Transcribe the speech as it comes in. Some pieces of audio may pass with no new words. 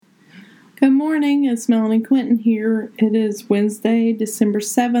Good morning, it's Melanie Quinton here. It is Wednesday, December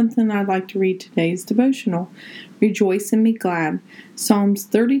 7th, and I'd like to read today's devotional. Rejoice and be glad. Psalms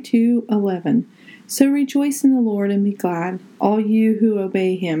 32:11. So rejoice in the Lord and be glad, all you who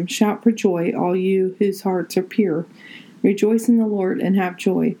obey him. Shout for joy, all you whose hearts are pure. Rejoice in the Lord and have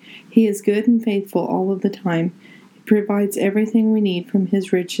joy. He is good and faithful all of the time. He provides everything we need from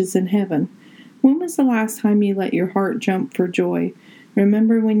his riches in heaven. When was the last time you let your heart jump for joy?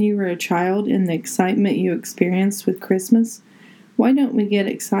 Remember when you were a child and the excitement you experienced with Christmas? Why don't we get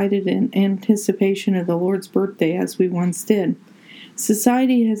excited in anticipation of the Lord's birthday as we once did?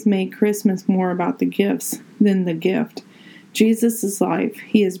 Society has made Christmas more about the gifts than the gift. Jesus is life.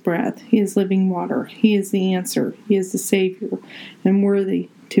 He is breath. He is living water. He is the answer. He is the Savior and worthy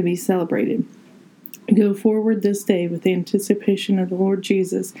to be celebrated. Go forward this day with anticipation of the Lord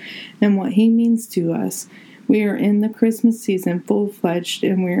Jesus and what he means to us. We are in the Christmas season full-fledged,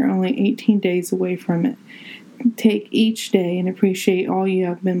 and we are only 18 days away from it. Take each day and appreciate all you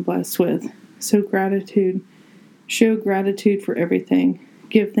have been blessed with. Show gratitude for everything.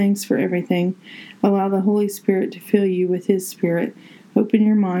 Give thanks for everything. Allow the Holy Spirit to fill you with his Spirit. Open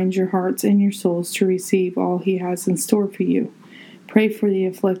your minds, your hearts, and your souls to receive all he has in store for you. Pray for the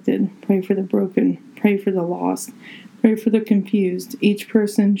afflicted. Pray for the broken. Pray for the lost. Pray for the confused. Each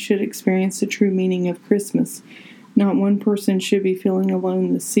person should experience the true meaning of Christmas. Not one person should be feeling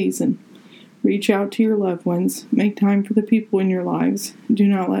alone this season. Reach out to your loved ones. Make time for the people in your lives. Do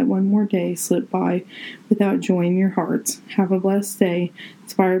not let one more day slip by without joy in your hearts. Have a blessed day,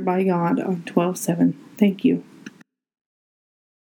 inspired by God on 12/7. Thank you.